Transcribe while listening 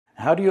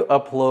How do you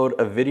upload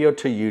a video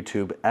to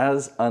YouTube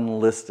as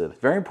unlisted?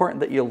 Very important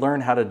that you learn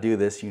how to do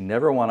this. You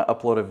never want to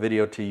upload a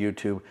video to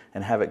YouTube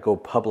and have it go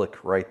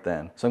public right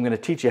then. So I'm going to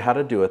teach you how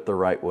to do it the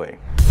right way.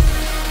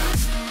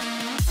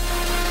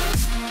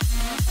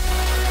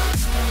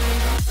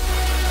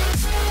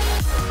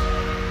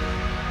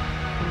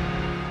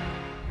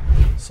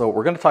 So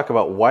we're going to talk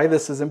about why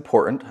this is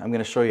important. I'm going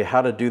to show you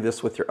how to do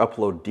this with your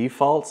upload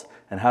defaults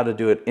and how to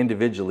do it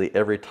individually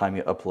every time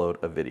you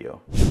upload a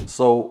video.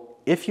 So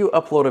if you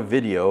upload a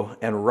video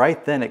and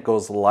right then it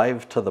goes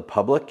live to the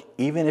public,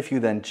 even if you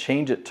then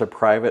change it to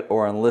private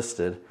or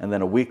unlisted, and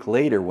then a week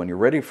later when you're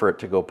ready for it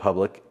to go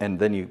public and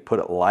then you put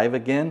it live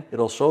again,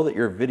 it'll show that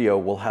your video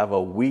will have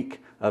a week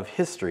of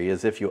history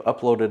as if you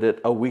uploaded it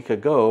a week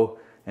ago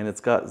and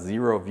it's got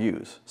 0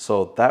 views.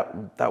 So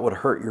that would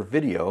hurt your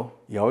video.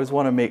 You always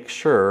want to make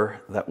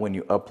sure that when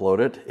you upload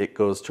it, it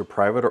goes to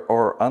private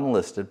or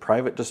unlisted.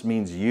 Private just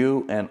means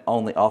you and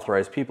only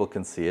authorized people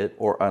can see it,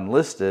 or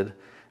unlisted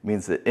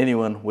means that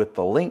anyone with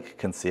the link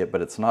can see it,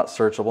 but it's not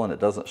searchable and it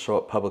doesn't show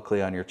up publicly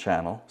on your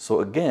channel. So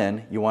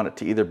again, you want it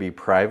to either be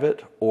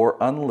private or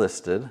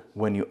unlisted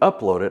when you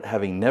upload it,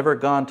 having never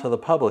gone to the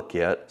public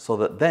yet, so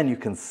that then you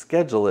can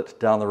schedule it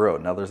down the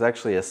road. Now there's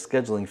actually a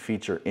scheduling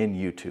feature in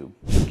YouTube.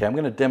 Okay, I'm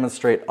gonna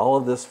demonstrate all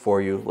of this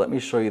for you. Let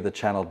me show you the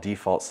channel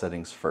default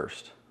settings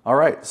first. All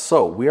right,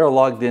 so we are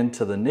logged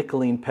into the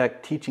Nicolene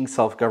Peck Teaching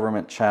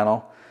Self-Government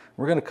channel.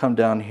 We're gonna come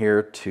down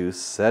here to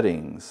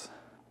settings.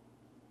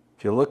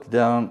 If you look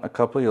down a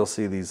couple, you'll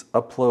see these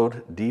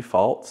upload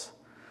defaults.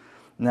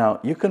 Now,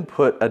 you can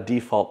put a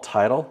default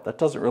title. That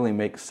doesn't really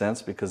make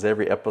sense because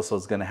every episode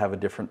is going to have a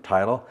different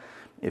title.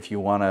 If you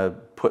want to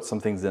put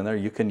some things in there,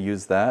 you can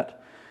use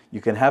that.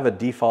 You can have a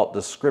default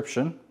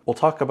description. We'll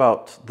talk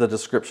about the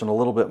description a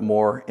little bit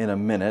more in a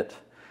minute,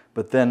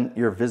 but then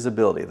your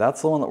visibility.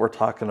 That's the one that we're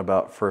talking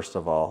about first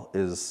of all,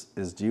 is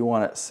do you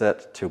want it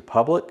set to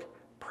public,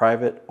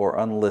 private, or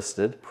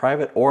unlisted?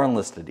 Private or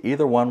unlisted,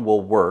 either one will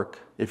work.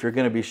 If you're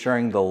going to be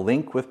sharing the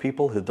link with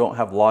people who don't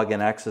have login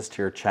access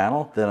to your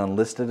channel, then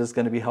unlisted is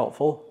going to be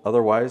helpful.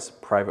 Otherwise,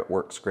 private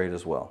works great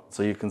as well.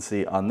 So you can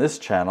see on this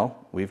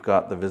channel, we've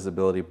got the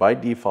visibility by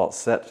default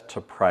set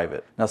to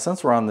private. Now,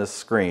 since we're on this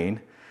screen,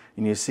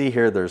 and you see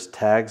here there's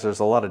tags,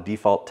 there's a lot of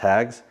default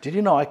tags. Did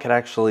you know I could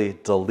actually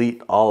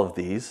delete all of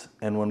these?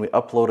 And when we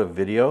upload a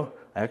video,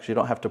 I actually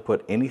don't have to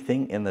put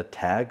anything in the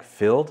tag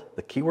field,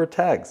 the keyword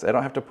tags. I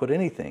don't have to put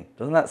anything.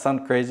 Doesn't that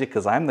sound crazy?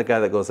 Because I'm the guy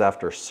that goes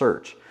after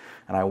search.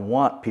 And I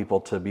want people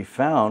to be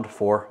found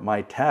for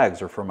my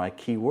tags or for my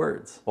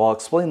keywords. Well, I'll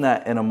explain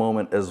that in a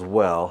moment as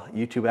well.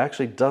 YouTube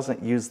actually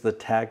doesn't use the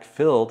tag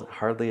field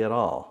hardly at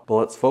all. But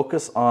let's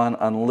focus on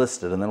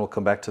unlisted, and then we'll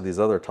come back to these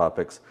other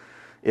topics.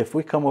 If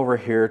we come over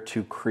here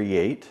to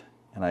create,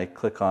 and I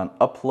click on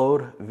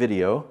upload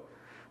video,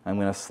 I'm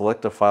going to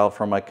select a file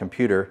from my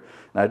computer.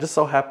 Now I just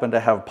so happen to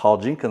have Paul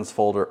Jenkins'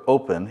 folder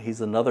open.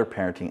 He's another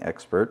parenting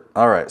expert.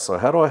 All right, so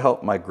how do I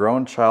help my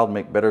grown child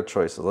make better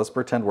choices? Let's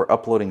pretend we're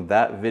uploading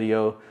that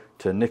video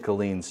to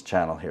Nicolene's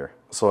channel here.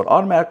 So it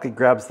automatically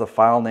grabs the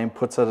file name,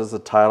 puts it as a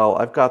title.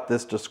 I've got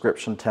this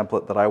description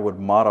template that I would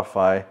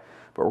modify,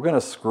 but we're going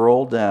to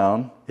scroll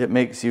down. It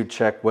makes you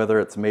check whether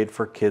it's made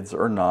for kids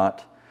or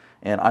not.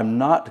 And I'm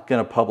not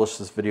going to publish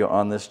this video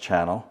on this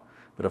channel,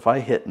 but if I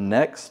hit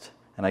next,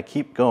 and I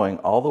keep going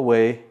all the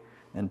way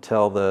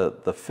until the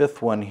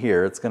 5th one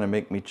here, it's going to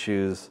make me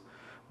choose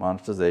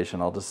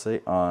monetization. I'll just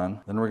say on.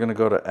 Then we're going to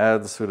go to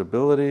add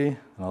suitability, and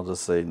I'll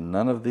just say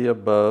none of the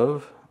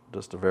above,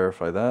 just to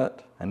verify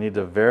that. I need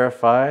to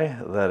verify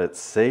that it's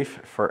safe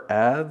for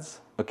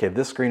ads. Okay,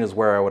 this screen is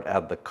where I would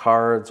add the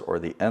cards or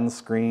the end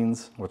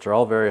screens, which are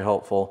all very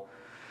helpful.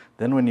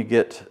 Then when you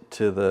get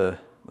to the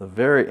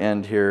very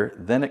end here,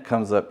 then it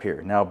comes up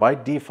here. Now by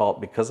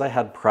default, because I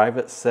had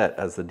private set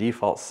as the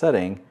default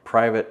setting,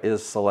 private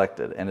is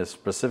selected, and it's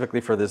specifically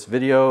for this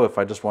video. If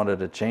I just wanted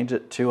to change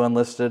it to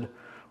unlisted,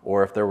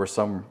 or if there were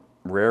some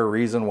rare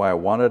reason why I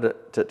wanted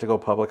it to go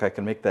public, I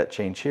can make that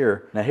change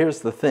here. Now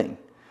here's the thing.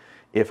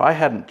 If I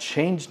hadn't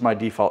changed my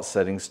default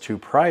settings to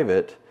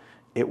private,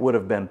 it would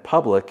have been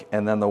public,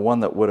 and then the one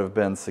that would have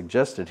been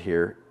suggested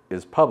here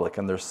is public.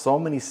 And there's so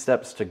many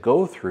steps to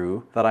go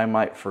through that I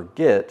might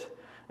forget,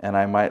 and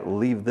I might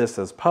leave this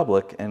as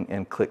public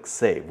and click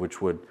save,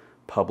 which would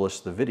publish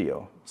the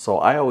video. So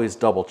I always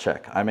double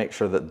check. I make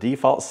sure that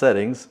default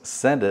settings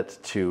send it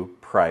to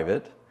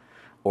private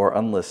or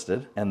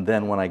unlisted. And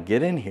then when I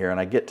get in here and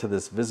I get to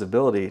this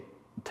visibility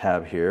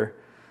tab here,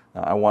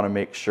 I want to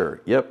make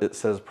sure, yep, it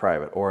says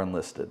private or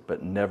unlisted,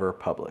 but never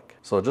public.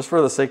 So just for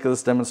the sake of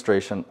this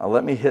demonstration,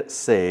 let me hit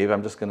save.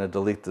 I'm just going to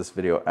delete this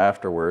video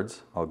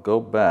afterwards. I'll go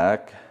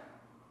back.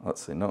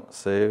 Let's see, no,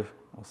 save.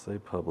 I'll say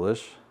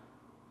publish.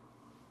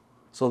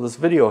 So this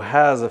video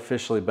has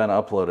officially been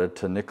uploaded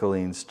to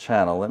Nicolene's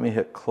channel. Let me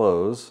hit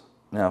close.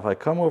 Now if I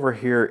come over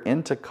here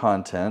into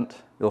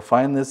content, you'll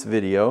find this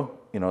video.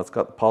 You know, it's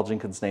got Paul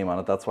Jenkins' name on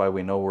it. That's why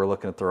we know we're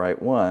looking at the right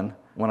one.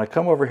 When I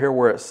come over here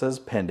where it says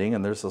pending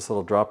and there's this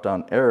little drop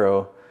down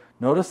arrow,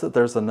 notice that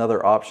there's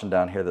another option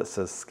down here that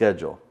says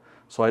schedule.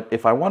 So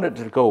if I wanted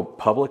to go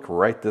public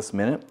right this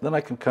minute, then I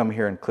can come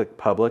here and click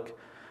public,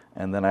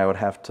 and then I would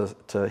have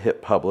to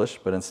hit publish.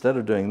 But instead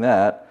of doing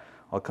that,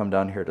 I'll come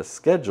down here to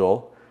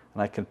schedule,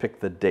 and I can pick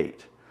the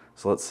date.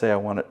 So let's say I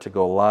want it to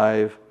go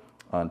live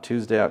on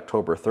Tuesday,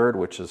 October 3rd,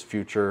 which is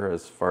future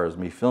as far as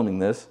me filming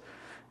this.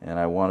 And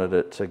I wanted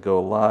it to go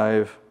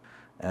live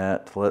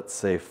at, let's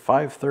say,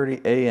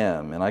 5:30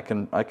 a.m. And I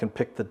can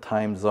pick the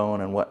time zone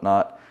and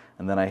whatnot,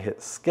 and then I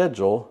hit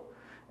schedule.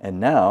 And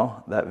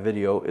now that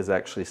video is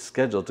actually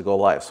scheduled to go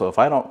live. So if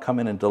I don't come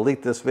in and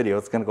delete this video,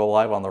 it's going to go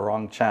live on the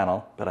wrong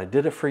channel. But I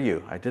did it for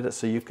you. I did it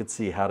so you could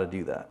see how to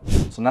do that.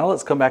 So now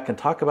let's come back and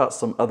talk about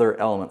some other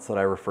elements that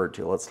I referred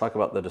to. Let's talk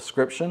about the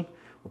description.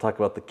 We'll talk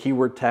about the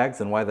keyword tags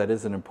and why that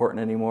isn't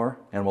important anymore.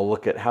 And we'll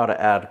look at how to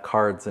add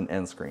cards and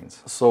end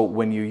screens. So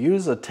when you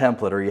use a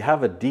template or you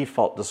have a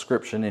default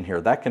description in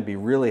here, that can be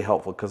really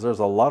helpful because there's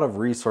a lot of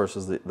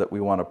resources that we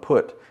want to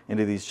put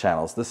into these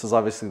channels. This is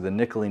obviously the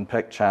Nickeling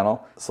Peck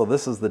channel. So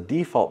this is the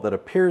default that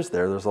appears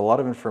there. There's a lot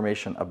of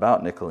information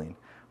about Nickeling.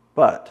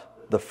 But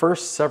the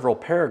first several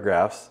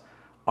paragraphs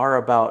are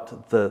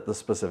about the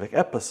specific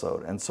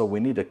episode, and so we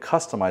need to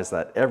customize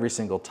that every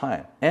single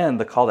time. And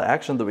the call to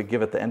action that we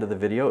give at the end of the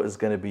video is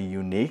going to be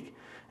unique,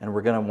 and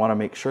we're going to want to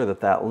make sure that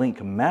that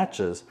link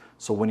matches.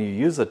 So when you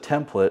use a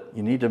template,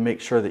 you need to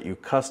make sure that you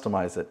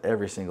customize it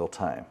every single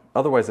time.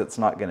 Otherwise, it's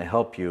not going to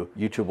help you.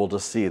 YouTube will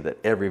just see that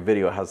every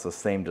video has the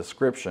same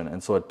description,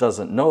 and so it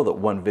doesn't know that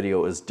one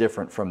video is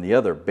different from the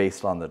other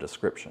based on the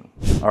description.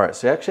 All right,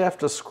 so you actually have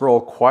to scroll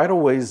quite a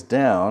ways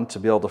down to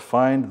be able to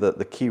find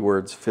the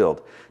keywords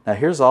filled. Now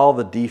here's all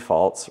the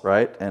defaults,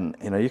 right? And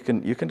you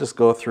can just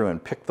go through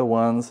and pick the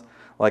ones.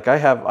 Like I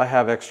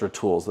have extra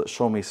tools that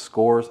show me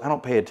scores. I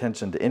don't pay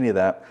attention to any of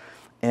that.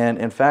 And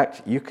in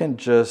fact, you can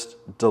just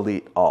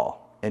delete all.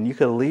 And you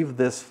can leave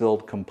this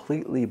filled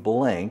completely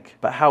blank.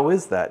 But how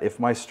is that if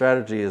my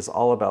strategy is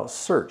all about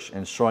search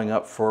and showing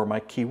up for my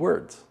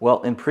keywords?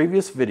 Well, in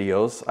previous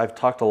videos, I've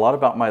talked a lot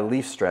about my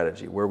leaf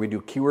strategy, where we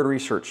do keyword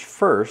research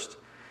first,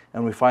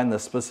 and we find the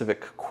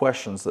specific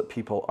questions that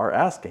people are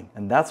asking.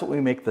 And that's what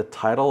we make the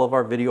title of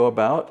our video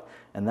about,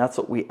 and that's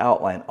what we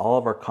outline all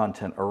of our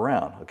content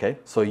around, okay?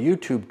 So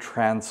YouTube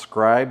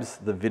transcribes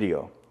the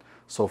video.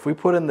 So if we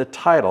put in the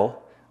title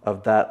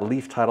of that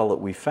leaf title that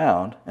we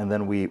found, and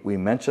then we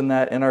mention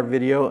that in our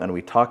video, and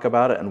we talk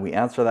about it, and we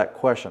answer that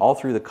question all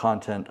through the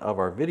content of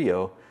our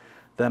video,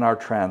 then our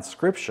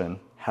transcription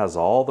has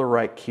all the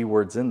right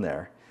keywords in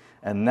there.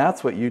 And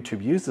that's what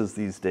YouTube uses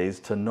these days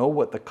to know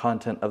what the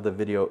content of the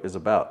video is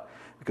about.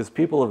 Because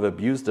people have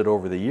abused it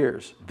over the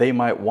years. They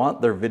might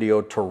want their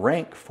video to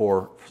rank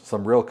for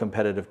some real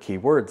competitive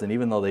keywords, and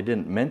even though they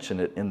didn't mention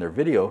it in their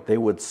video, they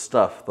would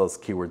stuff those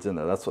keywords in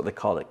there. That's what they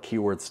call it,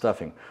 keyword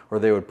stuffing. Or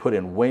they would put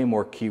in way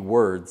more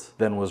keywords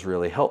than was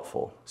really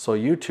helpful. So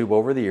YouTube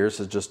over the years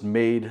has just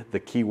made the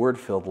keyword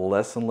field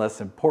less and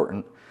less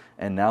important,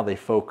 and now they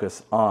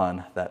focus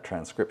on that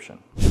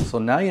transcription. So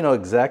now you know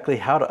exactly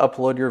how to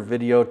upload your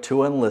video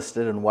to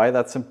Unlisted and why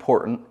that's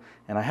important.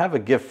 And I have a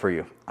gift for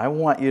you. I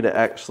want you to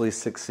actually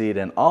succeed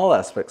in all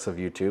aspects of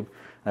YouTube.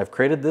 And I've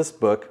created this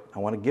book. I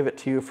want to give it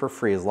to you for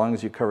free as long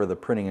as you cover the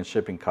printing and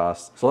shipping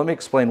costs. So let me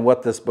explain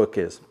what this book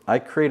is. I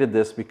created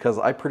this because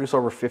I produce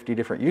over 50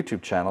 different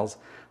YouTube channels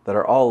that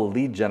are all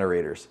lead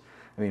generators.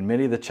 I mean,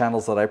 many of the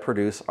channels that I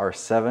produce are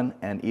 7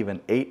 and even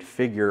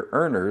 8-figure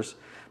earners,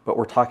 but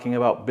we're talking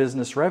about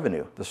business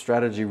revenue. The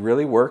strategy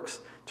really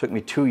works. It took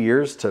me 2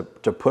 years to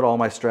put all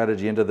my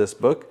strategy into this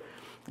book,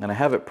 and I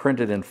have it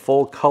printed in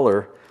full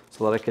color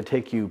so that I could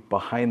take you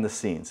behind the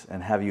scenes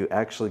and have you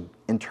actually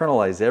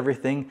internalize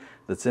everything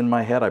that's in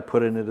my head. I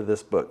put it into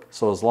this book.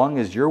 So as long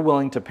as you're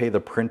willing to pay the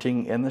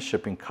printing and the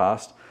shipping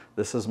cost,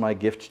 this is my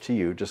gift to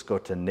you. Just go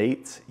to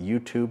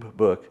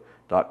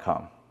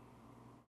natesyoutubebook.com.